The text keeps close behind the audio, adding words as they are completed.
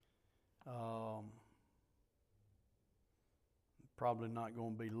probably not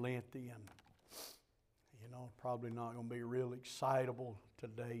going to be lengthy and, probably not going to be real excitable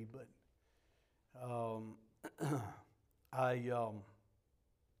today, but I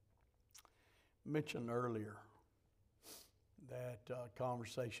mentioned earlier that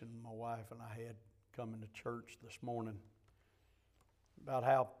conversation my wife and I had coming to church this morning about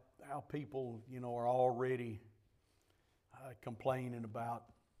how people, are already complaining about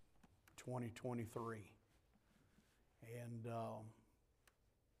 2023 and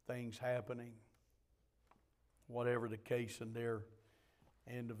things happening, whatever the case in their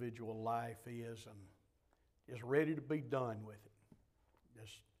individual life is, and just ready to be done with it,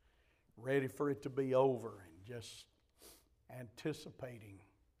 just ready for it to be over, and just anticipating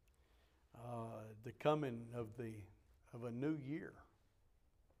the coming of a new year,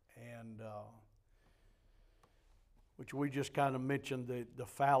 and which we just kind of mentioned the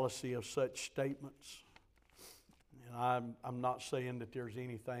fallacy of such statements. And I'm not saying that there's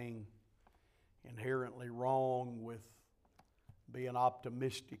anything inherently wrong with being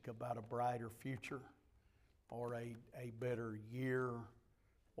optimistic about a brighter future or a better year,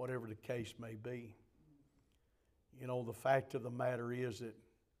 whatever the case may be. The fact of the matter is that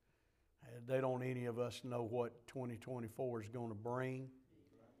they don't any of us know what 2024 is going to bring.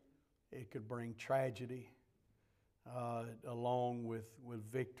 It could bring tragedy along with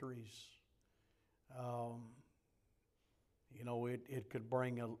victories. It could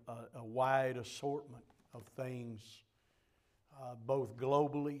bring a wide assortment of things, both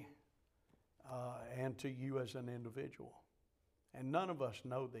globally and to you as an individual. And none of us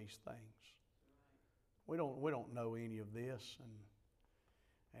know these things. We don't know any of this,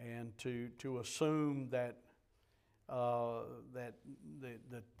 and to assume that that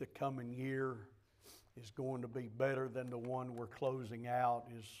the coming year is going to be better than the one we're closing out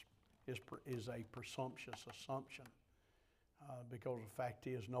is a presumptuous assumption, because the fact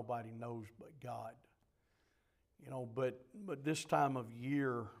is nobody knows but God. But this time of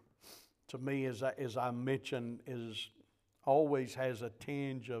year, to me, as I mentioned, always has a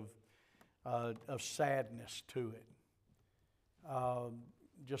tinge of sadness to it.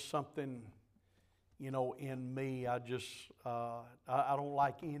 Just something, in me. I don't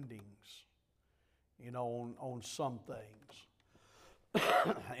like endings, on some things.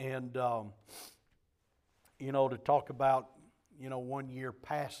 And to talk about, 1 year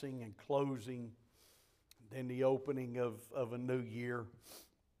passing and closing, then the opening of a new year,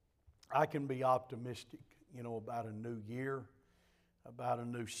 I can be optimistic, about a new year, about a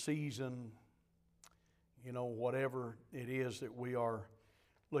new season, whatever it is that we are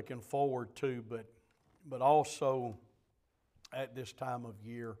looking forward to, but also at this time of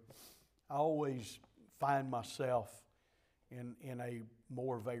year, I always find myself in a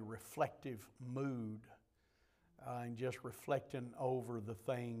more of a reflective mood, and just reflecting over the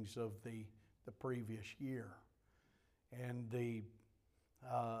things of the previous year, and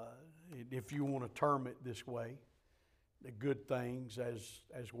if you want to term it this way, the good things as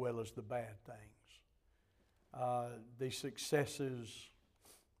well as the bad things, the successes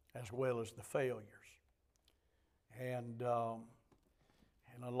as well as the failures, and a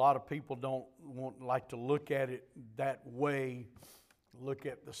lot of people don't like to look at it that way. Look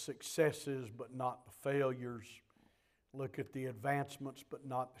at the successes but not the failures. Look at the advancements but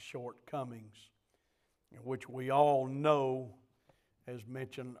not the shortcomings, in which we all know, as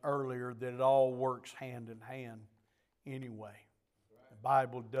mentioned earlier, that it all works hand in hand anyway. The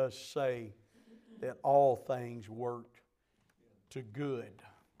Bible does say that all things work to good.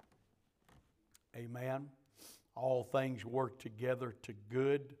 Amen. All things work together to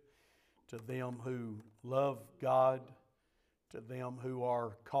good to them who love God, to them who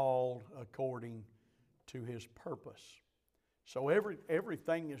are called according to His purpose. So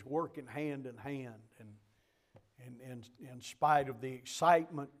everything is working hand in hand, and in spite of the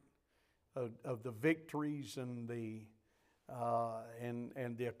excitement of the victories and the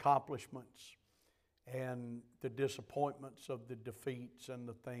accomplishments, and the disappointments of the defeats and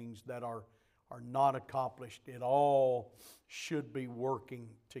the things that are not accomplished, it all should be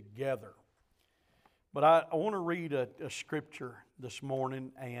working together. But I want to read a scripture this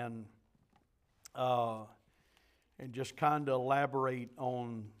morning and just kind of elaborate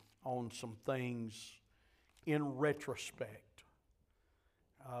on some things in retrospect,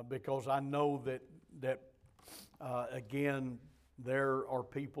 because I know that again, there are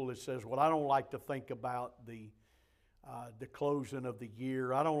people that says, well, I don't like to think about the closing of the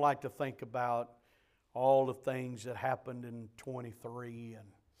year. I don't like to think about all the things that happened in 23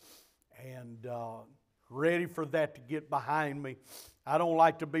 and ready for that to get behind me. I don't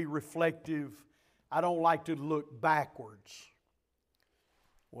like to be reflective. I don't like to look backwards.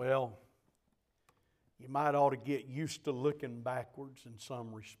 Well, you might ought to get used to looking backwards in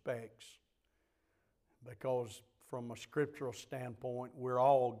some respects, because from a scriptural standpoint, we're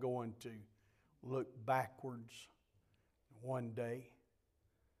all going to look backwards one day.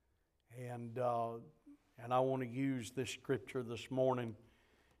 And I want to use this scripture this morning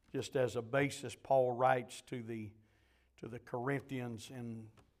just as a basis. Paul writes to the Corinthians in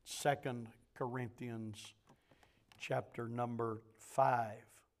 2 Corinthians chapter number 5.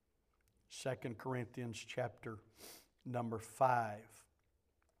 2 Corinthians chapter number 5.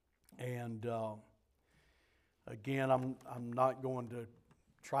 And again, I'm not going to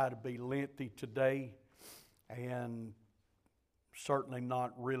try to be lengthy today, and certainly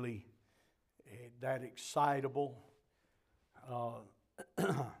not really that excitable.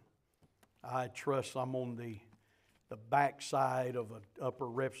 I trust I'm on the backside of an upper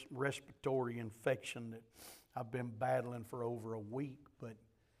respiratory infection that I've been battling for over a week, but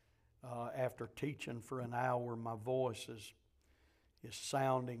after teaching for an hour, my voice is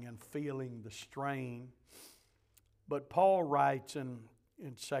sounding and feeling the strain. But Paul writes in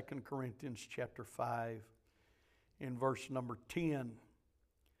 2 Corinthians chapter 5, in verse number 10,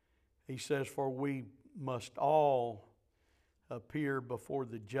 he says, "For we must all appear before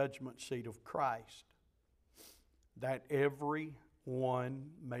the judgment seat of Christ, that every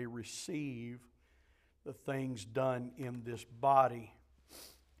one may receive the things done in this body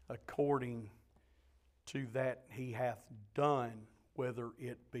according to that he hath done, whether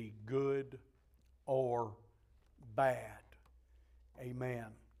it be good or bad."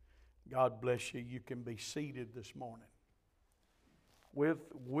 Amen. God bless you. You can be seated this morning.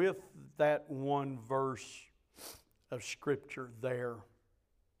 With that one verse of Scripture there,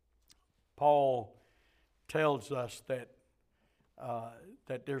 Paul tells us that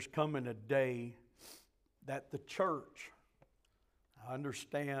there's coming a day that the church, I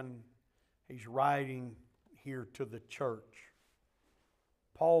understand he's writing here to the church.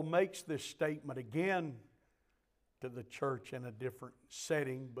 Paul makes this statement again to the church in a different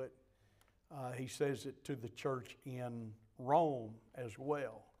setting, but he says it to the church in Rome as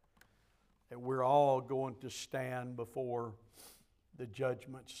well, that we're all going to stand before the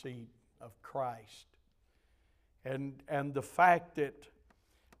judgment seat of Christ. And the fact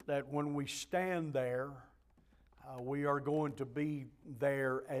that when we stand there, we are going to be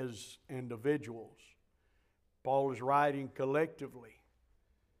there as individuals. Paul is writing collectively,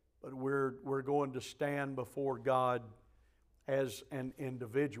 but we're going to stand before God as an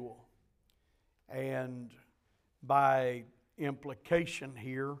individual. And by implication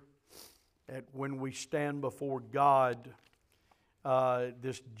here, that when we stand before God,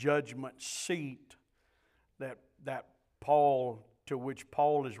 this judgment seat that Paul, to which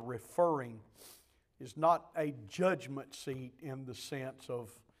Paul is referring, is not a judgment seat in the sense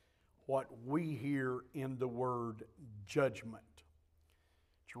of what we hear in the word judgment.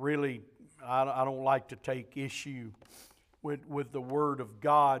 It's really, I don't like to take issue with the Word of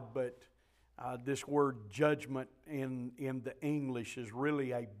God, but this word judgment in the English is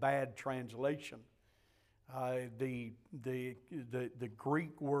really a bad translation. The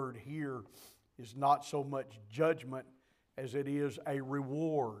Greek word here is not so much judgment as it is a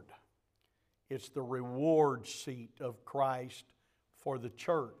reward. It's the reward seat of Christ for the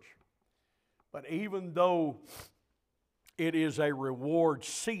church. But even though it is a reward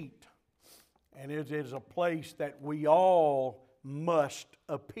seat, and it is a place that we all must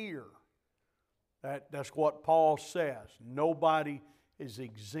appear, that's what Paul says. Nobody is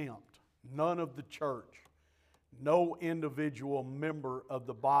exempt. None of the church, no individual member of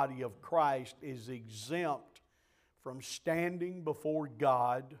the body of Christ is exempt from standing before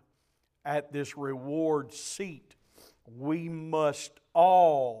God at this reward seat. We must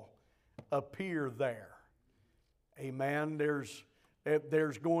all appear there. Amen. There's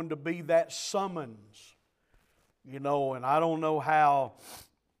going to be that summons, and I don't know how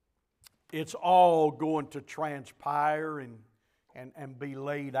it's all going to transpire and be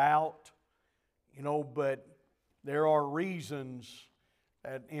laid out, but there are reasons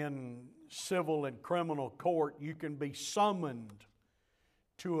that in civil and criminal court you can be summoned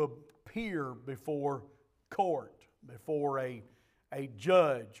to appear before court, before a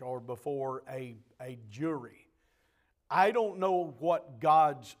judge or before a jury. I don't know what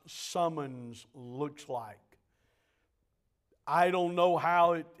God's summons looks like. I don't know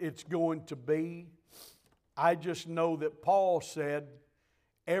how it's going to be. I just know that Paul said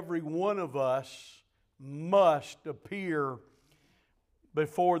every one of us must appear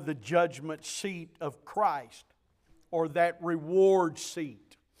before the judgment seat of Christ, or that reward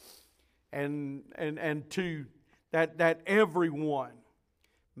seat, and to that everyone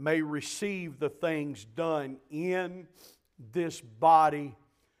may receive the things done in this body,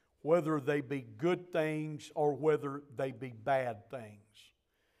 whether they be good things or whether they be bad things.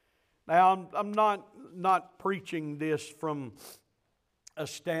 Now, I'm not preaching this from a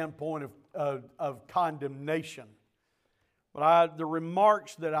standpoint of condemnation, but the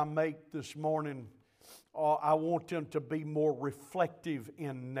remarks that I make this morning, I want them to be more reflective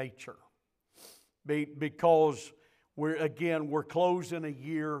in nature. Because we're closing a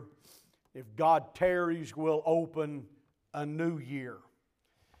year. If God tarries, we'll open a new year.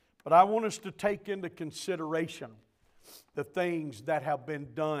 But I want us to take into consideration the things that have been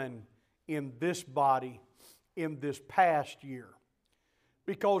done in this body in this past year.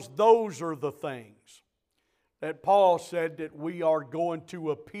 Because those are the things that Paul said that we are going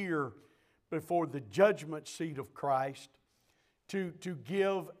to appear before the judgment seat of Christ to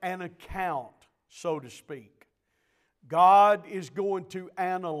give an account, so to speak. God is going to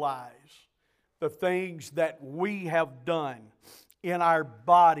analyze the things that we have done in our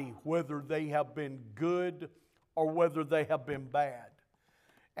body, whether they have been good or whether they have been bad.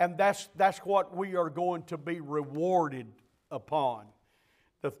 And that's what we are going to be rewarded upon.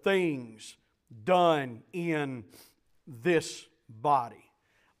 The things done in this body,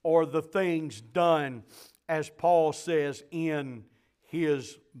 or the things done, as Paul says, in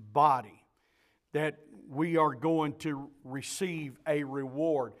His body, that we are going to receive a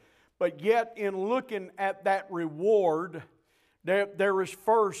reward. But yet, in looking at that reward, there is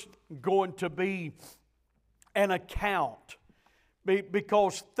first going to be an account,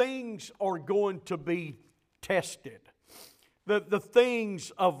 because things are going to be tested. The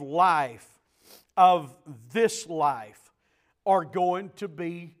things of life, of this life, are going to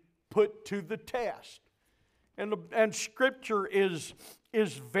be put to the test. And Scripture is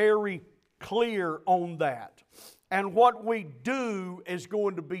very clear on that. And what we do is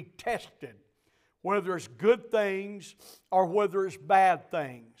going to be tested, whether it's good things or whether it's bad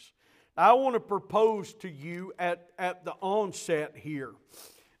things. I want to propose to you at the onset here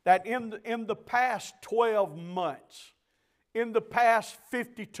that in the past 12 months, in the past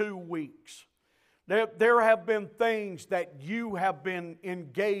 52 weeks, there have been things that you have been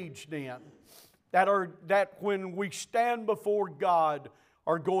engaged in that when we stand before God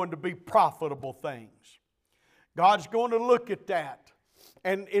are going to be profitable things. God's going to look at that,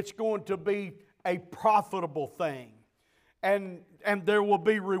 and it's going to be a profitable thing. And there will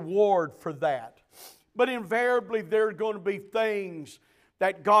be reward for that. But invariably there are going to be things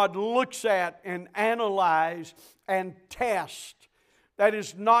that God looks at and analyzes and tests that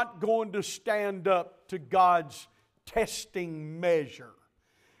is not going to stand up to God's testing measure.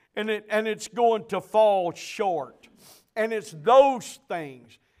 And it's going to fall short. And it's those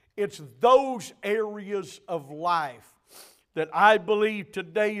things, it's those areas of life that I believe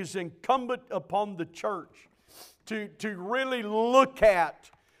today is incumbent upon the church to really look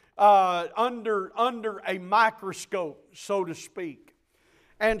at under a microscope, so to speak,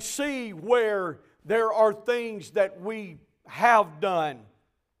 and see where there are things that we have done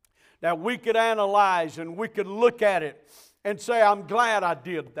that we could analyze and we could look at it and say, I'm glad I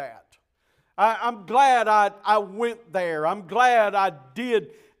did that. I'm glad I went there. I'm glad I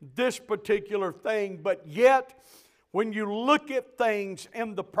did this particular thing. But yet, when you look at things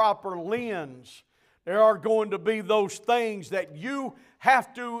in the proper lens, there are going to be those things that you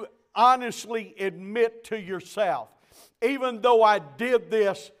have to honestly admit to yourself. Even though I did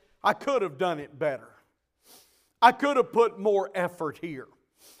this, I could have done it better. I could have put more effort here.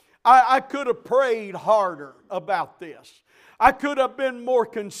 I could have prayed harder about this. I could have been more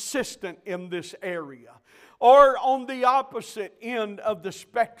consistent in this area. Or on the opposite end of the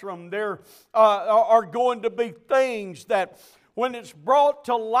spectrum, there are going to be things that when it's brought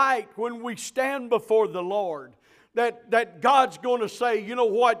to light, when we stand before the Lord, that God's going to say, you know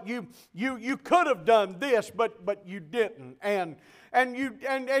what, you could have done this, but you didn't. And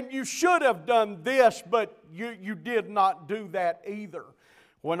you should have done this, but you did not do that either.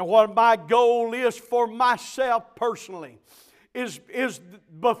 What my goal is for myself personally is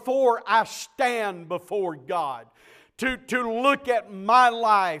before I stand before God, to look at my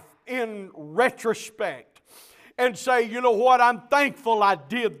life in retrospect and say, you know what, I'm thankful I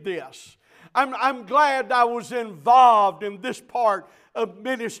did this. I'm glad I was involved in this part of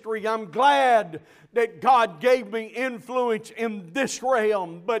ministry. I'm glad that God gave me influence in this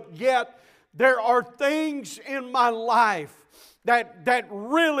realm. But yet, there are things in my life that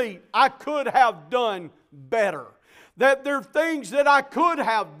really I could have done better. That there are things that I could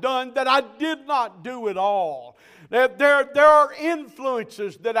have done that I did not do at all. There are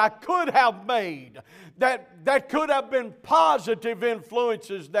influences that I could have made that could have been positive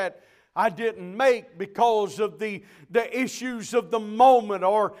influences that I didn't make because of the issues of the moment,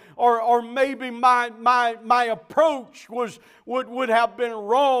 or maybe my approach would have been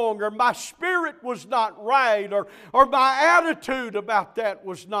wrong, or my spirit was not right, or my attitude about that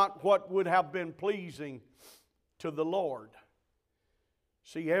was not what would have been pleasing to the Lord.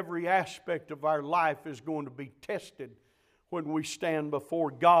 See, every aspect of our life is going to be tested when we stand before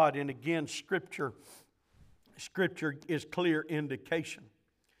God. And again, Scripture is clear indication.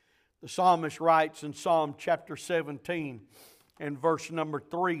 The psalmist writes in Psalm chapter 17 and verse number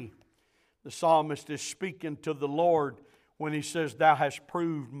 3, the psalmist is speaking to the Lord when he says, "Thou hast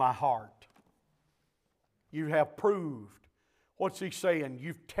proved my heart." You have proved. What's he saying?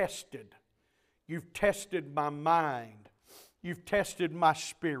 You've tested. You've tested my mind. You've tested my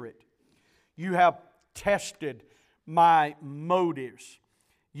spirit. You have tested my motives.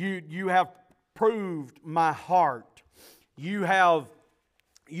 You have proved my heart. Thou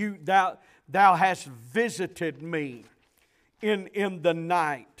hast visited me in the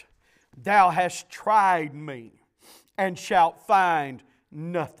night. Thou hast tried me and shalt find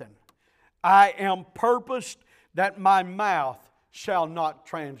nothing. I am purposed that my mouth shall not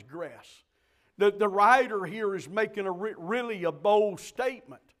transgress. The writer here is making really a bold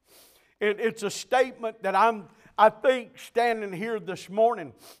statement. It's a statement that I think standing here this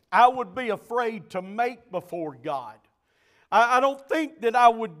morning, I would be afraid to make before God. I don't think that I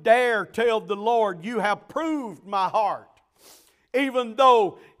would dare tell the Lord, "You have proved my heart." Even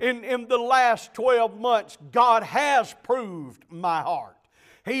though in the last 12 months, God has proved my heart.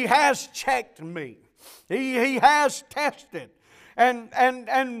 He has checked me. He has tested.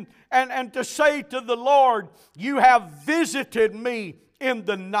 And to say to the Lord, "You have visited me in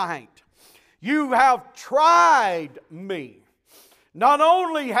the night. You have tried me." Not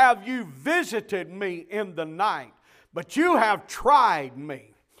only have you visited me in the night, but you have tried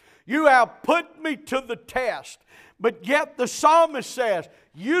me. You have put me to the test. But yet the psalmist says,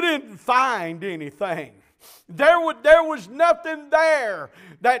 you didn't find anything. There was nothing there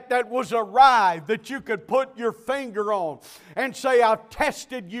that was awry that you could put your finger on and say, "I've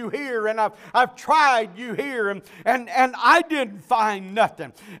tested you here and I've tried you here and I didn't find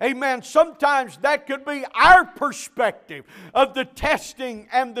nothing." Amen. Sometimes that could be our perspective of the testing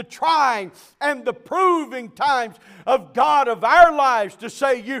and the trying and the proving times of God of our lives, to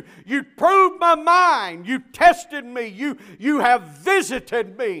say, you proved my mind, you tested me, you have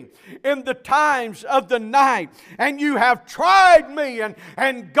visited me in the times of the night, and you have tried me,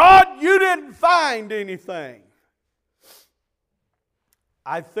 and God, you didn't find anything.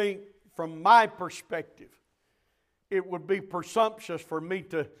 I think from my perspective, it would be presumptuous for me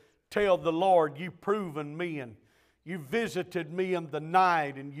to tell the Lord, "You've proven me and you've visited me in the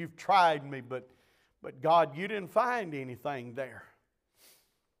night and you've tried me, but God, you didn't find anything there.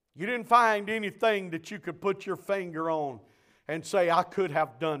 You didn't find anything that you could put your finger on and say, I could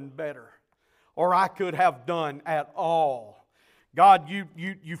have done better, or I could have done at all. God,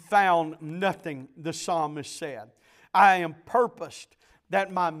 you found nothing," the psalmist said. "I am purposed that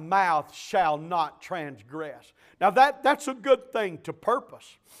my mouth shall not transgress." Now that's a good thing to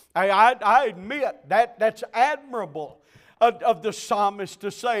purpose. I admit that's admirable of the psalmist to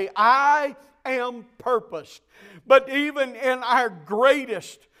say, "I am purposed." But even in our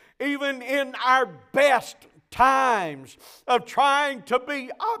greatest, even in our best times of trying to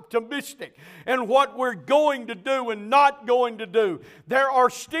be optimistic in what we're going to do and not going to do, there are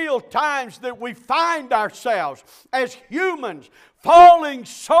still times that we find ourselves as humans falling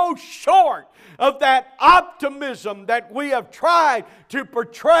so short of that optimism that we have tried to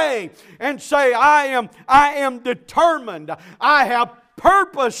portray and say, I am determined. I have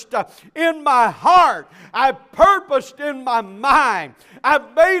purposed in my heart. I've purposed in my mind.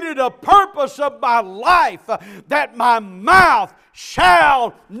 I've made it a purpose of my life that my mouth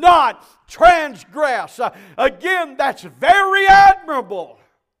shall not transgress. Again, that's very admirable.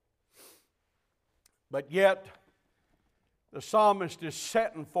 But yet, the psalmist is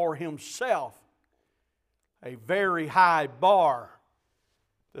setting for himself a very high bar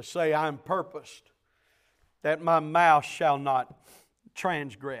to say, I'm purposed that my mouth shall not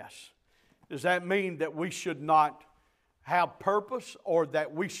transgress. Does that mean that we should not have purpose, or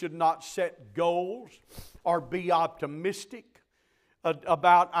that we should not set goals or be optimistic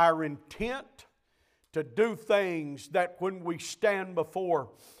about our intent to do things that when we stand before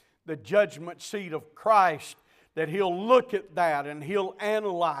the judgment seat of Christ, that He'll look at that and He'll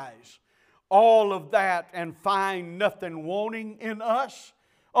analyze all of that and find nothing wanting in us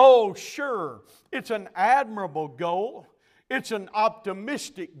Oh, sure, it's an admirable goal. It's an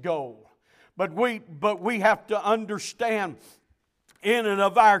optimistic goal. But we have to understand in and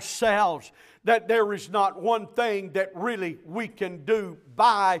of ourselves that there is not one thing that really we can do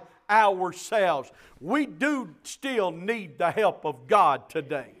by ourselves. We do still need the help of God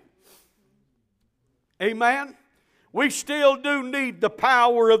today. Amen? We still do need the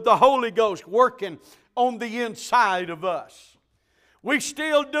power of the Holy Ghost working on the inside of us. We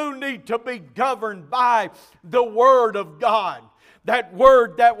still do need to be governed by the Word of God. That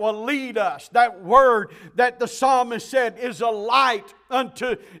Word that will lead us. That Word that the psalmist said is a lamp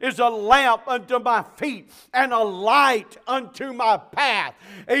unto my feet and a light unto my path.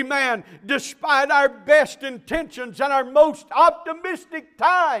 Amen. Despite our best intentions and our most optimistic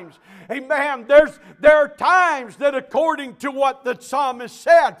times. Amen. There are times that, according to what the psalmist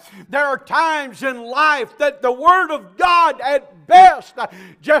said, there are times in life that the Word of God at best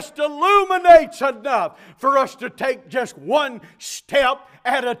just illuminates enough for us to take just one step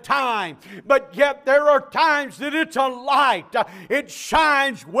at a time. But yet there are times that it's a light. It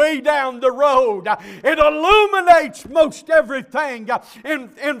shines way down the road. It illuminates most everything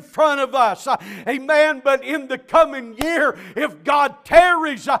in front of us. Amen. But in the coming year, if God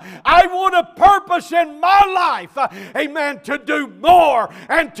tarries, I want a purpose in my life. Amen. To do more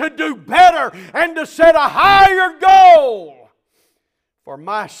and to do better and to set a higher goal for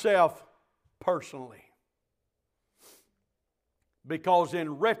myself personally. Because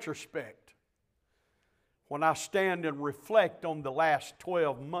in retrospect, when I stand and reflect on the last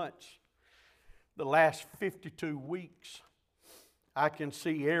 12 months, the last 52 weeks, I can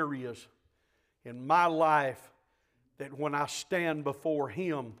see areas in my life that when I stand before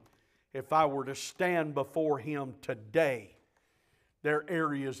Him, if I were to stand before Him today, there are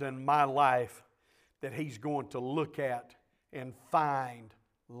areas in my life that He's going to look at and find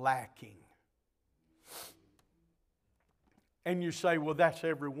lacking. And you say, well, that's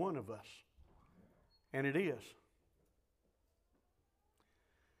every one of us. And it is.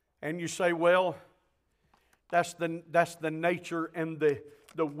 And you say, well, that's the nature and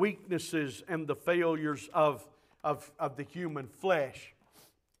the weaknesses and the failures of the human flesh.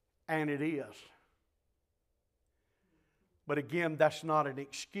 And it is. But again, that's not an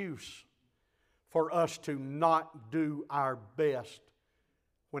excuse for us to not do our best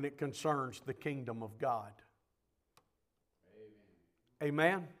when it concerns the kingdom of God.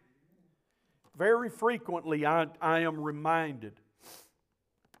 Amen. Very frequently I am reminded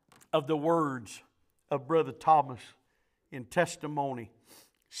of the words of Brother Thomas in testimony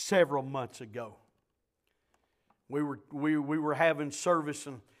several months ago. We were having service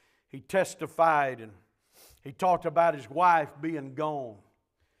and he testified and he talked about his wife being gone.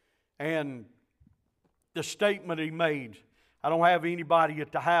 And the statement he made, I don't have anybody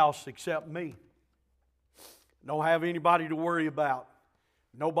at the house except me. Don't have anybody to worry about.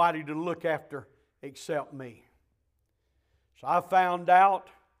 Nobody to look after except me. So I found out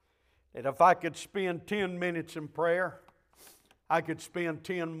that if I could spend 10 minutes in prayer, I could spend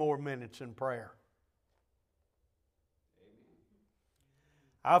 10 more minutes in prayer.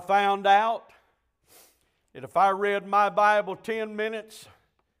 I found out that if I read my Bible 10 minutes,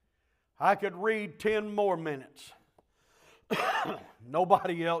 I could read 10 more minutes.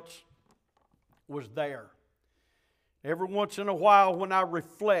 Nobody else was there. Every once in a while when I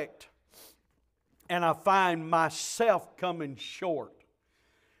reflect and I find myself coming short,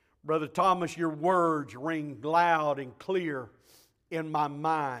 Brother Thomas, your words ring loud and clear in my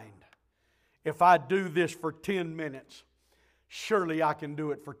mind. If I do this for 10 minutes, surely I can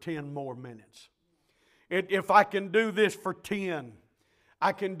do it for 10 more minutes. If I can do this for 10,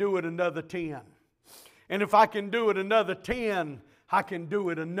 I can do it another 10. And if I can do it another 10, I can do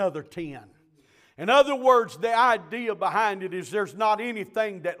it another 10. In other words, the idea behind it is there's not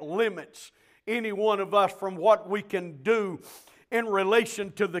anything that limits any one of us from what we can do in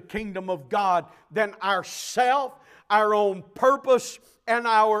relation to the kingdom of God than ourself, our own purpose, and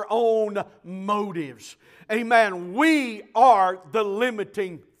our own motives. Amen. We are the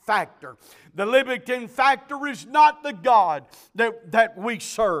limiting factor. The limiting factor is not the God that we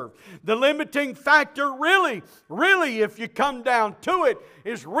serve. The limiting factor really, if you come down to it,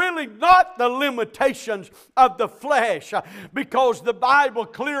 is really not the limitations of the flesh. Because the Bible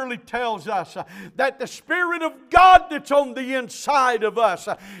clearly tells us that the Spirit of God that's on the inside of us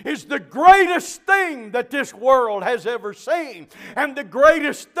is the greatest thing that this world has ever seen. And the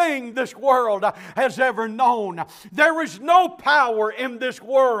greatest thing this world has ever known. There is no power in this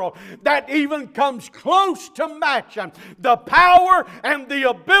world world that even comes close to matching the power and the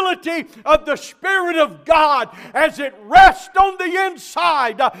ability of the Spirit of God as it rests on the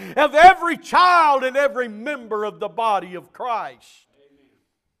inside of every child and every member of the body of Christ. Amen.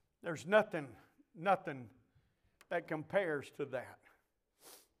 There's nothing that compares to that.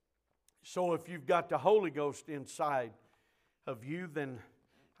 So if you've got the Holy Ghost inside of you, then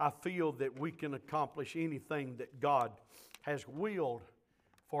I feel that we can accomplish anything that God has willed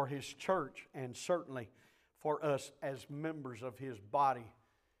for His church, and certainly for us as members of His body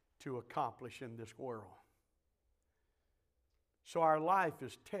to accomplish in this world. So our life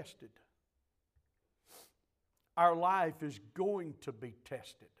is tested. Our life is going to be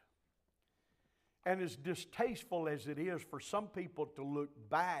tested. And as distasteful as it is for some people to look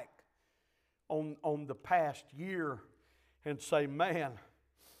back on the past year and say, man,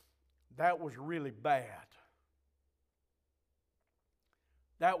 that was really bad.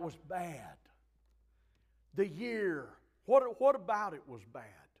 That was bad. The year, what about it was bad?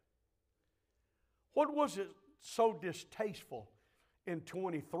 What was it so distasteful in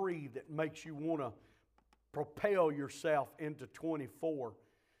 23 that makes you want to propel yourself into 24,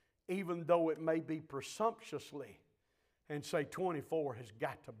 even though it may be presumptuously, and say 24 has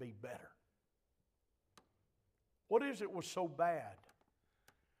got to be better? What is it was so bad?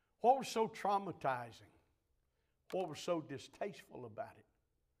 What was so traumatizing? What was so distasteful about it?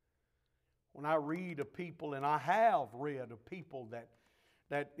 When I read of people, and I have read of people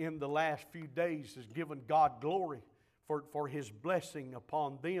that in the last few days has given God glory for His blessing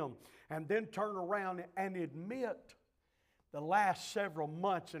upon them, and then turn around and admit the last several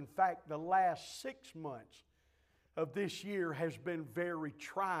months, in fact the last 6 months of this year has been very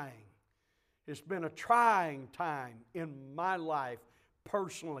trying. It's been a trying time in my life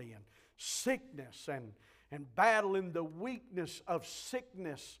personally, and sickness and battling the weakness of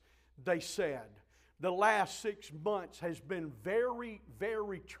sickness, they said. The last 6 months has been very,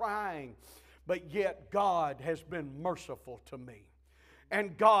 very trying, but yet God has been merciful to me.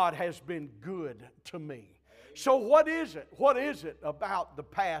 And God has been good to me. So what is it? What is it about the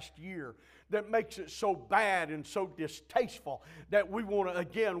past year that makes it so bad and so distasteful that we want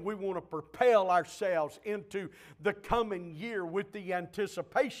to propel ourselves into the coming year with the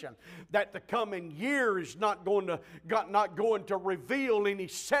anticipation that the coming year is not going to reveal any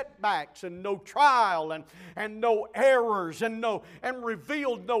setbacks and no trial and no errors and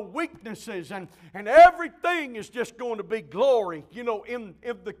reveal no weaknesses and everything is just going to be glory, in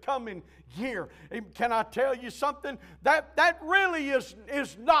the coming year. Can I tell you something? That really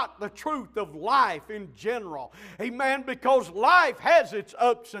is not the truth of life in general. Amen. Because life has its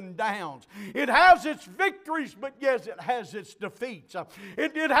ups and downs. It has its victories, but yes, it has its defeats.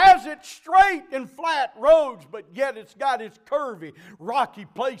 It has its straight and flat roads, but yet it's got its curvy, rocky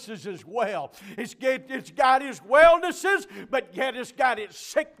places as well. It's got its wellnesses, but yet it's got its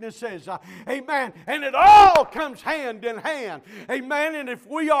sicknesses. Amen. And it all comes hand in hand. Amen. And if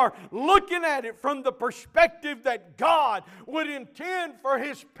we are looking at it from the perspective that God would intend for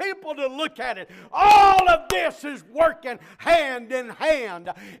His people to look at it, all of this is working hand in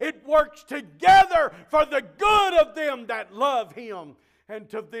hand. It works together for the good of them that love Him and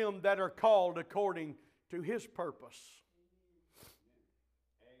to them that are called according to His purpose.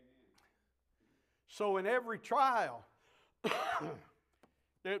 So in every trial,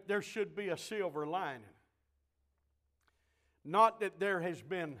 there should be a silver lining. Not that there has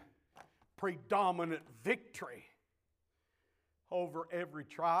been predominant victory over every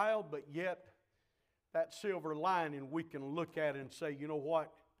trial, but yet that silver lining we can look at and say, you know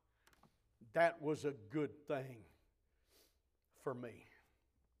what? That was a good thing for me.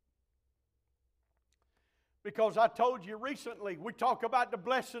 Because I told you recently, we talk about the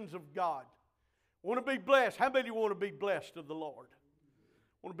blessings of God. Want to be blessed? How many want to be blessed of the Lord?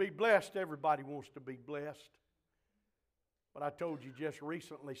 Want to be blessed? Everybody wants to be blessed. But I told you just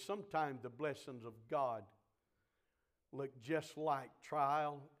recently, sometimes the blessings of God look just like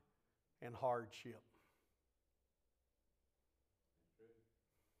trial and hardship.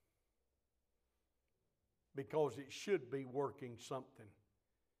 Because it should be working something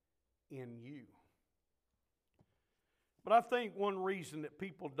in you. But I think one reason that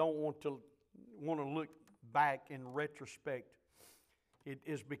people don't want to look back in retrospect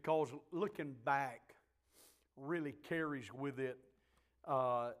is because looking back really carries with it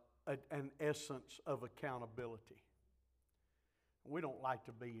an essence of accountability. We don't like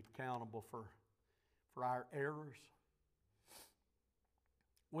to be accountable for our errors.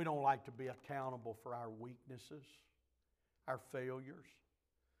 We don't like to be accountable for our weaknesses, our failures.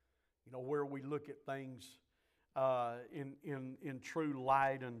 Where we look at things in true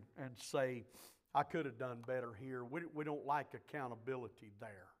light and say, I could have done better here. We don't like accountability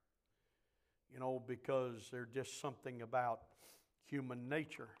there, because there's just something about human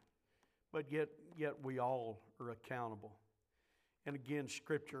nature. But yet we all are accountable. And again,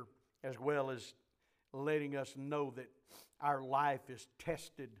 Scripture, as well as letting us know that our life is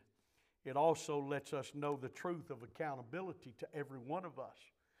tested, it also lets us know the truth of accountability to every one of us,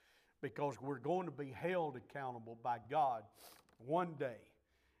 because we're going to be held accountable by God one day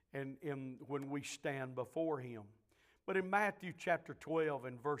and when we stand before Him. But in Matthew chapter 12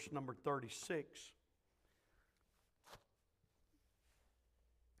 and verse number 36,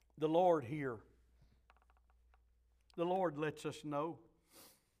 the Lord lets us know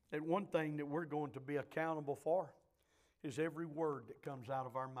that one thing that we're going to be accountable for is every word that comes out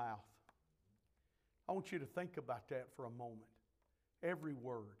of our mouth. I want you to think about that for a moment. Every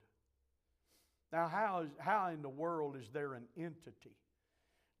word. Now, how in the world is there an entity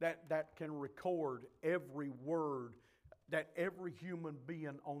that can record every word that every human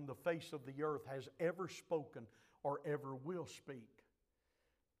being on the face of the earth has ever spoken or ever will speak?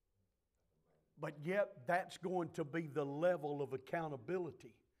 But yet, that's going to be the level of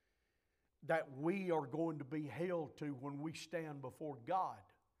accountability that we are going to be held to when we stand before God.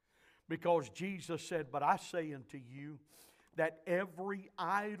 Because Jesus said, but I say unto you that every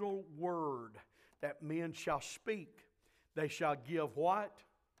idle word that men shall speak, they shall give what?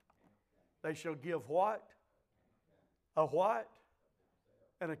 They shall give what? A what?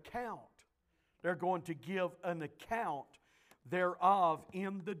 An account. They're going to give an account thereof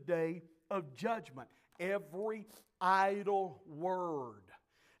in the day of judgment. Every idle word.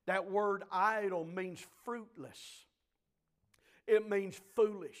 That word idle means fruitless. It means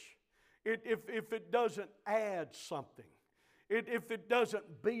foolish. If it doesn't add something, if it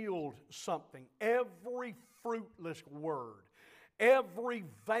doesn't build something, every fruitless word, every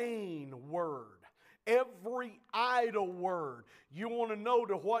vain word, every idle word. You want to know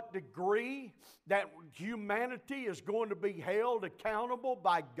to what degree that humanity is going to be held accountable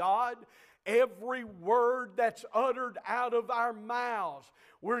by God? Every word that's uttered out of our mouths,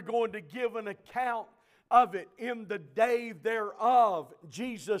 we're going to give an account of it in the day thereof,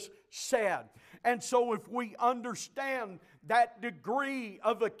 Jesus said. And so if we understand that degree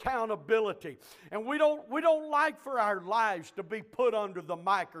of accountability, and we don't like for our lives to be put under the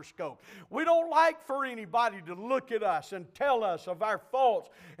microscope. We don't like for anybody to look at us and tell us of our faults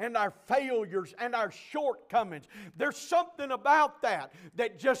and our failures and our shortcomings. There's something about that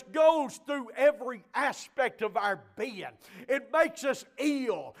just goes through every aspect of our being. It makes us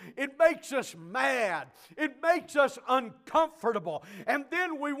ill. It makes us mad. It makes us uncomfortable. And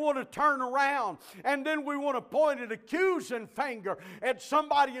then we want to turn around and then we want to point an accusing finger at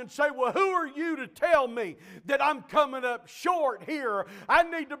somebody and say, well, who are you to tell me that I'm coming up short here? I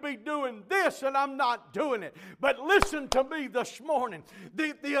need to be doing this and I'm not doing it. But listen to me this morning.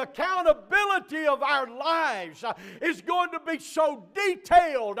 The accountability of our lives is going to be so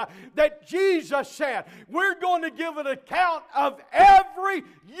detailed that Jesus said we're going to give an account of every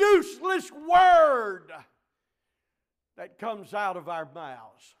useless word that comes out of our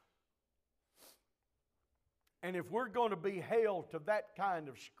mouths. And if we're going to be held to that kind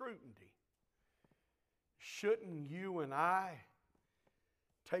of scrutiny, shouldn't you and I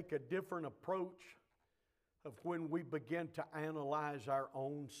take a different approach of when we begin to analyze our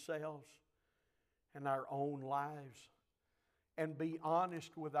own selves and our own lives and be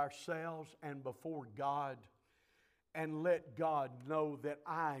honest with ourselves and before God and let God know that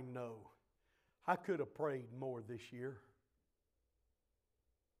I know I could have prayed more this year.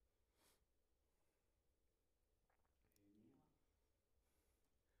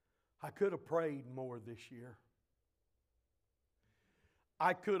 I could have prayed more this year.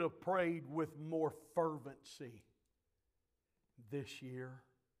 I could have prayed with more fervency this year.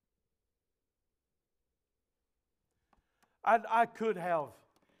 I could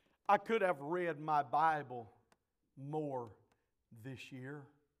have read my Bible more this year.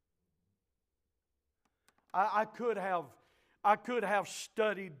 I could have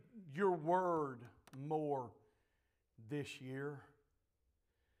studied your word more this year.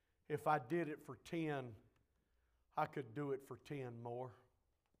 If I did it for 10, I could do it for 10 more.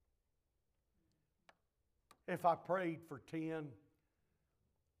 If I prayed for 10,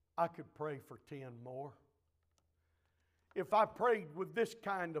 I could pray for 10 more. If I prayed with this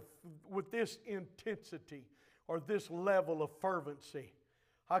intensity or this level of fervency,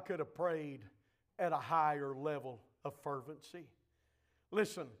 I could have prayed at a higher level of fervency.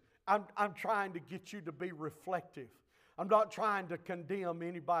 Listen, I'm trying to get you to be reflective. I'm not trying to condemn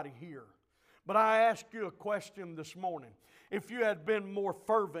anybody here. But I ask you a question this morning. If you had been more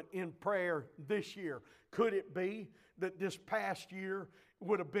fervent in prayer this year, could it be that this past year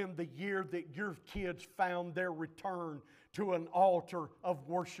would have been the year that your kids found their return to an altar of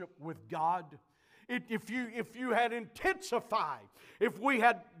worship with God? If you had intensified, if we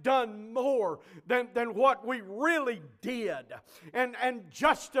had done more than what we really did, and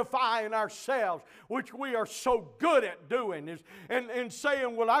justifying ourselves, which we are so good at doing, and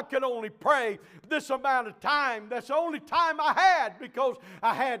saying, well, I could only pray this amount of time. That's the only time I had because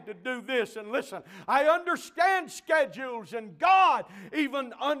I had to do this. And listen, I understand schedules, and God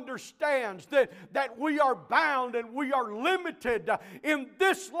even understands that we are bound and we are limited in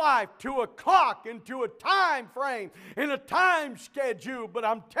this life to a clock and to a time frame and a time schedule. But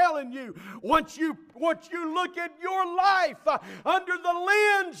I'm telling you, once you look at your life under the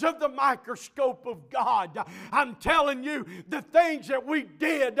lens of the microscope of God, I'm telling you, the things that we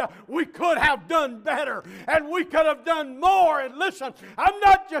did, we could have done better, and we could have done more. And listen, I'm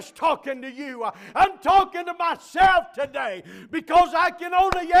not just talking to you, I'm talking to myself today, because I can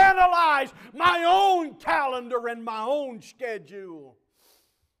only analyze my own calendar and my own schedule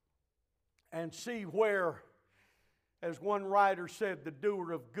and see where, as one writer said, the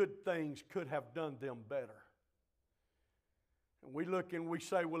doer of good things could have done them better. And we look and we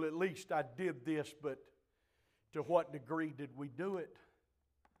say, well, at least I did this, but to what degree did we do it?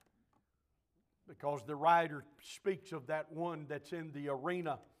 Because the writer speaks of that one that's in the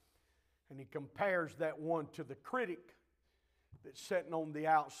arena, and he compares that one to the critic that's sitting on the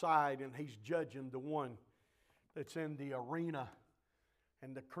outside, and he's judging the one that's in the arena.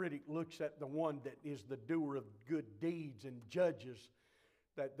 And the critic looks at the one that is the doer of good deeds and judges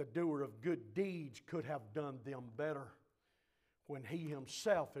that the doer of good deeds could have done them better, when he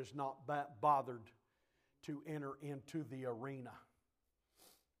himself is not bothered to enter into the arena.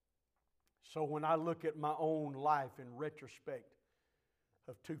 So when I look at my own life in retrospect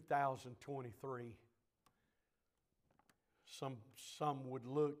of 2023, some would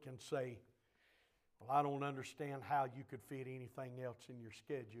look and say, well, I don't understand how you could fit anything else in your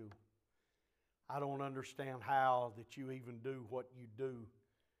schedule. I don't understand how that you even do what you do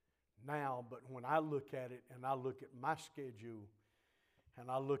now. But when I look at it and I look at my schedule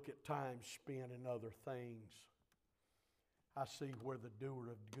and I look at time spent in other things, I see where the doer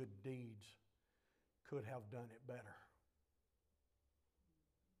of good deeds could have done it better.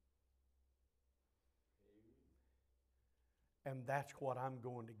 And that's what I'm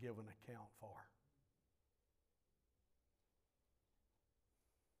going to give an account for.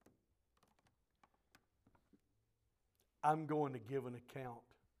 I'm going to give an account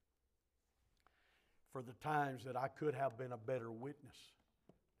for the times that I could have been a better witness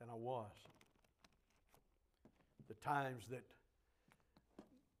than I was. The times that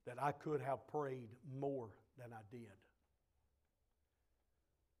I could have prayed more than I did.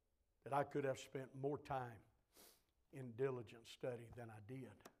 That I could have spent more time in diligent study than I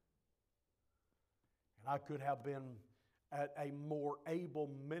did. And I could have been a more able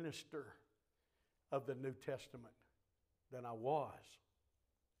minister of the New Testament than I was.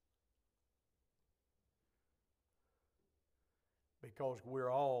 Because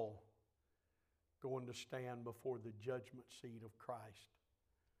we're all going to stand before the judgment seat of Christ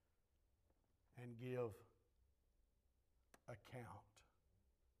and give account.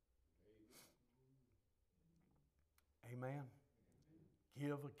 Amen.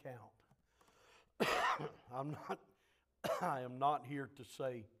 Give account. I am not here to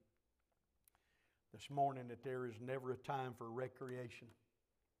say this morning that there is never a time for recreation,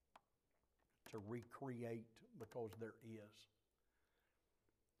 to recreate, because there is.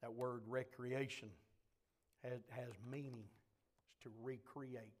 That word recreation has meaning. It's to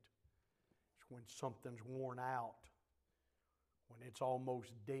recreate. It's when something's worn out, when it's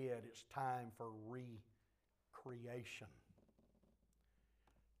almost dead, it's time for recreation.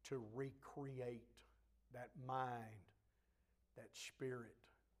 To recreate that mind, that spirit,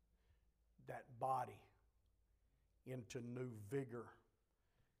 that body into new vigor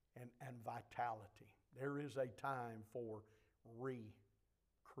and vitality. There is a time for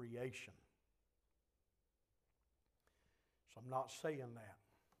recreation. So I'm not saying that.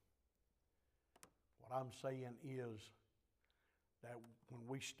 What I'm saying is that when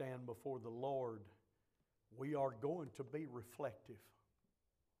we stand before the Lord, we are going to be reflective.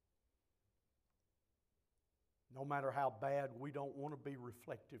 No matter how bad we don't want to be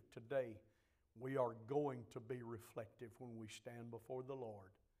reflective today, we are going to be reflective when we stand before the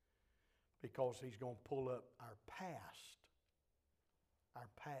Lord, because He's going to pull up our past,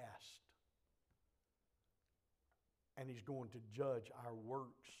 and He's going to judge our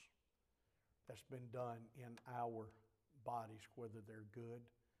works that's been done in our bodies, whether they're good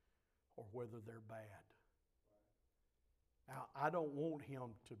or whether they're bad. Now, I don't want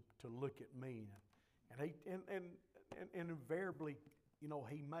him to look at me, and invariably, you know,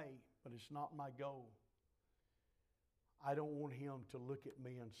 he may, but it's not my goal. I don't want him to look at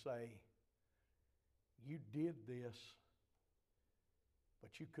me and say, you did this,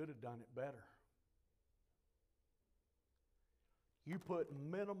 but you could have done it better. You put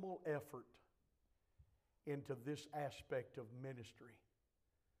minimal effort into this aspect of ministry,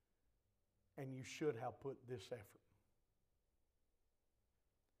 and you should have put this effort.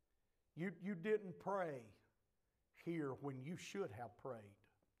 You didn't pray here when you should have prayed.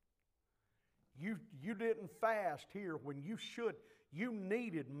 You didn't fast here when you should. You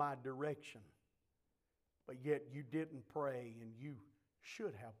needed my direction, but yet you didn't pray, and you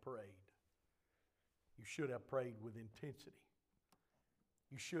should have prayed. You should have prayed with intensity.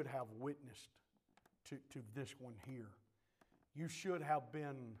 You should have witnessed to this one here. You should have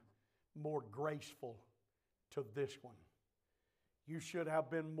been more graceful to this one. You should have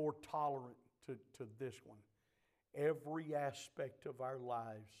been more tolerant to this one. Every aspect of our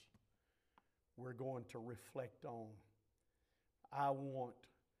lives we're going to reflect on. I want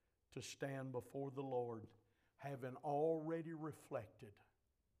to stand before the Lord having already reflected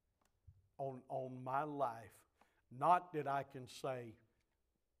on my life. Not that I can say,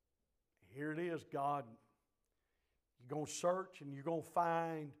 here it is, God. You're going to search and you're going to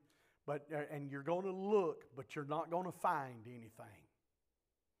find, and you're going to look, but you're not going to find anything.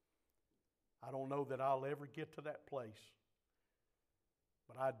 I don't know that I'll ever get to that place.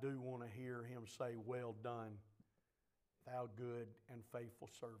 But I do want to hear him say, well done, thou good and faithful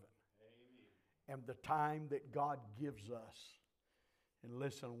servant. Amen. And the time that God gives us, and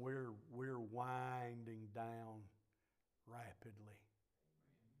listen, we're winding down rapidly.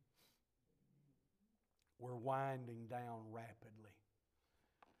 We're winding down rapidly.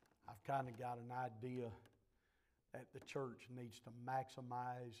 I've kind of got an idea that the church needs to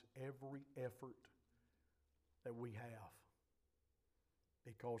maximize every effort that we have,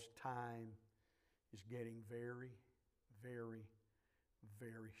 because time is getting very, very,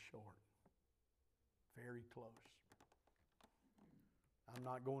 very short. Very close. I'm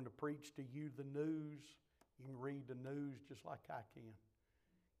not going to preach to you the news. You can read the news just like I can.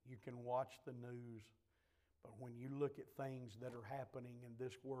 You can watch the news. But when you look at things that are happening in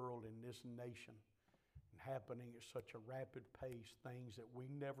this world, in this nation, and happening at such a rapid pace, things that we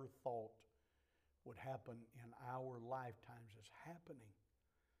never thought would happen in our lifetimes is happening.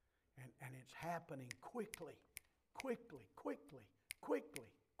 And it's happening quickly, quickly, quickly,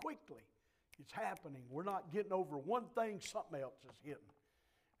 quickly, quickly. It's happening. We're not getting over one thing, something else is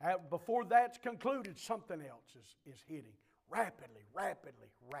hitting. Before that's concluded, something else is hitting. Rapidly, rapidly,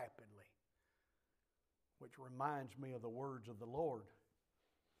 rapidly. Which reminds me of the words of the Lord.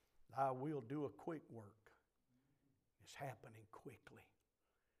 I will do a quick work. It's happening quickly.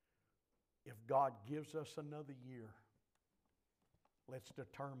 If God gives us another year, let's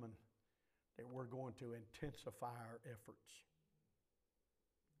determine that we're going to intensify our efforts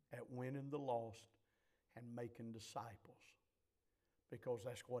at winning the lost and making disciples, because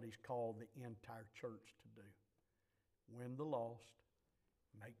that's what He's called the entire church to do. Win the lost,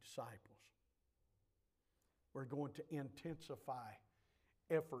 make disciples. We're going to intensify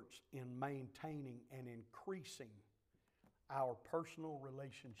efforts in maintaining and increasing our personal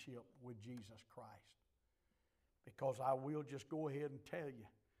relationship with Jesus Christ. Because I will just go ahead and tell you,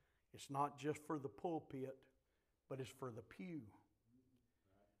 it's not just for the pulpit, but it's for the pew.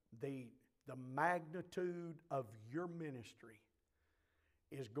 The magnitude of your ministry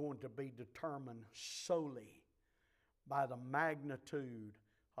is going to be determined solely by the magnitude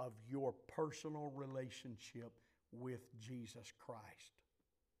of your personal relationship with Jesus Christ.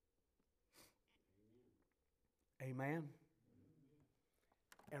 Amen?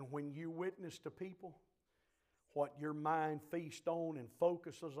 And when you witness to people, what your mind feasts on and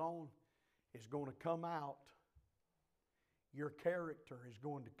focuses on is going to come out. Your character is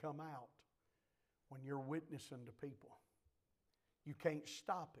going to come out when you're witnessing to people. You can't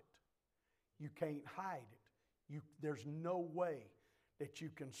stop it. You can't hide it. There's no way that you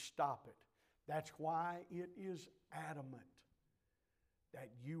can stop it. That's why it is adamant that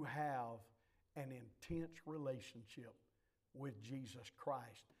you have an intense relationship with Jesus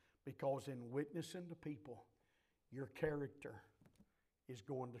Christ. Because in witnessing to people, your character is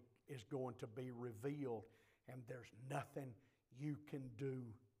going to be revealed, and there's nothing you can do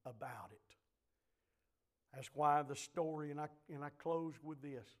about it. That's why the story, and I close with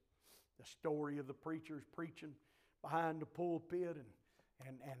this, the story of the preachers preaching behind the pulpit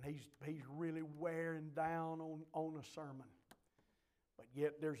And he's really wearing down on a sermon. But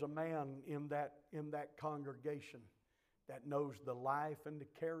yet there's a man in that congregation that knows the life and the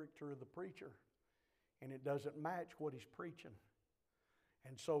character of the preacher, and it doesn't match what he's preaching.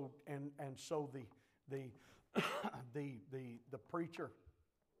 And so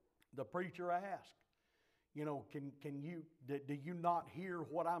the preacher asked, you know, do you not hear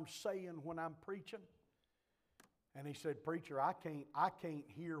what I'm saying when I'm preaching? And he said, preacher, I can't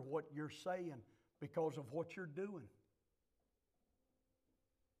hear what you're saying because of what you're doing.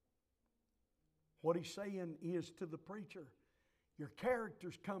 What he's saying is to the preacher, your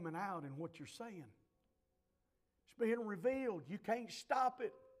character's coming out in what you're saying. It's being revealed. You can't stop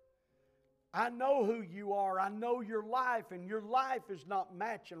it. I know who you are. I know your life, and your life is not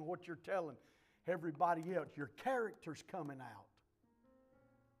matching what you're telling everybody else. Your character's coming out.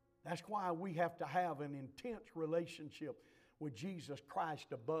 That's why we have to have an intense relationship with Jesus Christ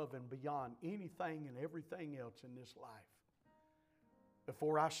above and beyond anything and everything else in this life.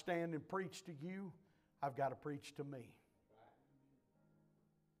 Before I stand and preach to you, I've got to preach to me.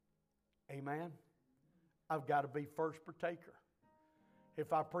 Amen? I've got to be first partaker.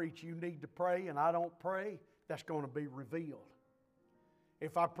 If I preach you need to pray and I don't pray, that's going to be revealed.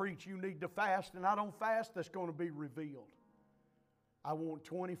 If I preach you need to fast and I don't fast, that's going to be revealed. I want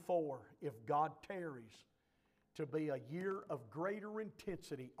 24, if God tarries, to be a year of greater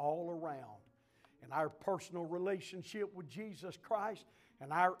intensity all around in our personal relationship with Jesus Christ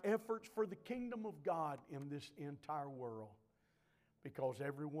and our efforts for the kingdom of God in this entire world. Because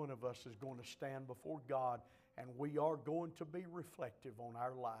every one of us is going to stand before God, and we are going to be reflective on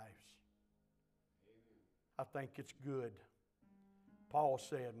our lives. Amen. I think it's good. Paul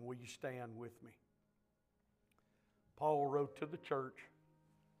said, and will you stand with me? Paul wrote to the church,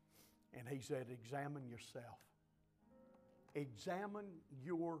 and he said, examine yourself. Examine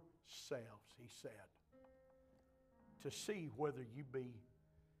yourselves, he said, to see whether you be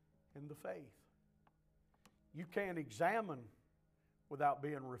in the faith. You can't examine without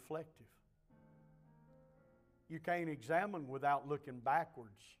being reflective. You can't examine without looking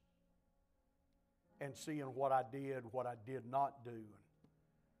backwards and seeing what I did not do.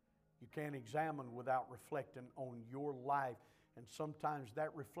 You can't examine without reflecting on your life. And sometimes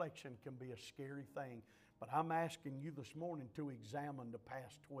that reflection can be a scary thing. But I'm asking you this morning to examine the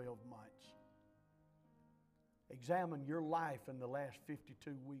past 12 months. Examine your life in the last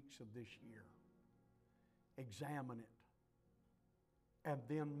 52 weeks of this year. Examine it. And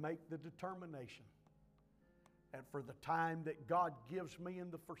then make the determination that for the time that God gives me in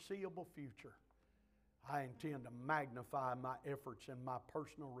the foreseeable future, I intend to magnify my efforts in my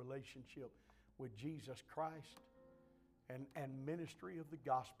personal relationship with Jesus Christ and ministry of the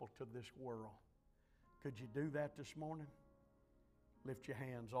gospel to this world. Could you do that this morning? Lift your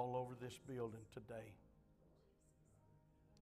hands all over this building today.